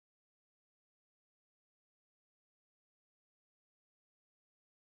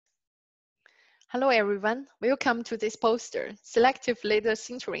Hello everyone, welcome to this poster, Selective Laser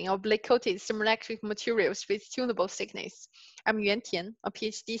Sintering of Blade-Coated Thermoelectric Materials with Tunable Thickness. I'm Yuan Tian, a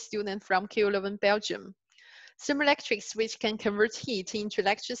PhD student from Leuven, Belgium. Thermoelectrics, which can convert heat into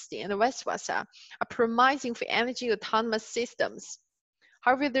electricity and vice versa, are promising for energy autonomous systems.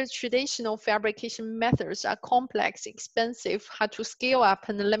 However, the traditional fabrication methods are complex, expensive, hard to scale up,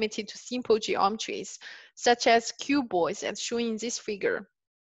 and limited to simple geometries, such as cuboids as shown in this figure.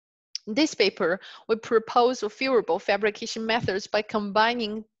 In this paper, we propose favorable fabrication methods by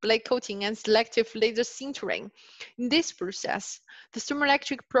combining blade coating and selective laser sintering. In this process, the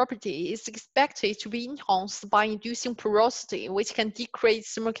thermoelectric property is expected to be enhanced by inducing porosity, which can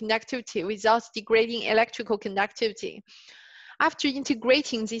decrease thermal conductivity without degrading electrical conductivity. After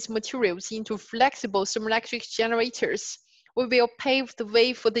integrating these materials into flexible thermoelectric generators, we will pave the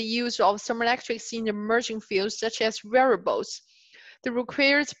way for the use of thermoelectrics in emerging fields such as wearables. The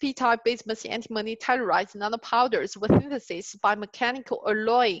required p-type basement antimony telluride nanopowders were synthesized by mechanical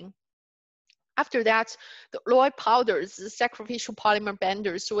alloying. After that, the alloy powders, the sacrificial polymer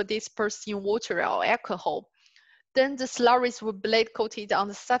benders, were dispersed in water or alcohol. Then the slurries were blade coated on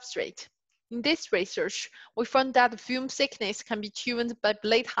the substrate. In this research, we found that the film thickness can be tuned by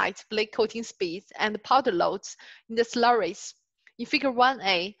blade height, blade coating speed, and powder loads in the slurries. In figure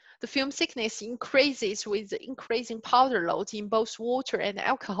 1a, the film thickness increases with the increasing powder load in both water and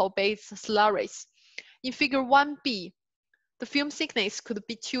alcohol-based slurries. In figure 1b, the film thickness could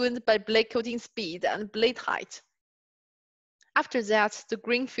be tuned by blade coating speed and blade height. After that, the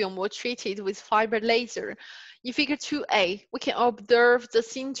green film was treated with fiber laser. In figure 2a, we can observe the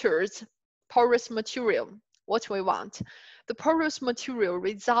sintered porous material, what we want. The porous material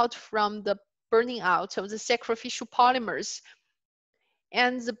results from the burning out of the sacrificial polymers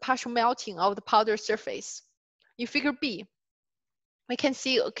and the partial melting of the powder surface. In figure B, we can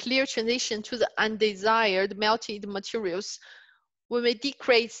see a clear transition to the undesired melted materials when we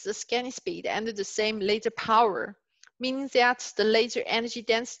decrease the scanning speed and the same laser power, meaning that the laser energy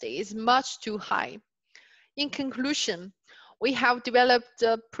density is much too high. In conclusion, we have developed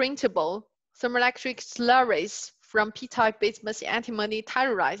printable thermoelectric slurries from p-type basement antimony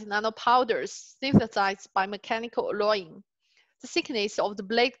telluride nanopowders synthesized by mechanical alloying. The thickness of the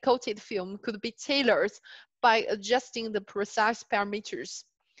blade-coated film could be tailored by adjusting the precise parameters.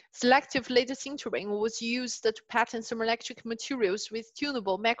 Selective laser sintering was used to pattern thermoelectric materials with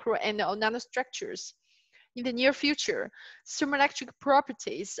tunable macro and nanostructures. In the near future, thermoelectric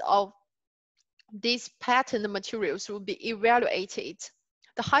properties of these patterned materials will be evaluated.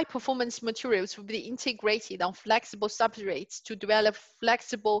 The high-performance materials will be integrated on flexible substrates to develop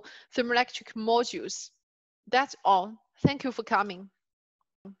flexible thermoelectric modules. That's all. Thank you for coming.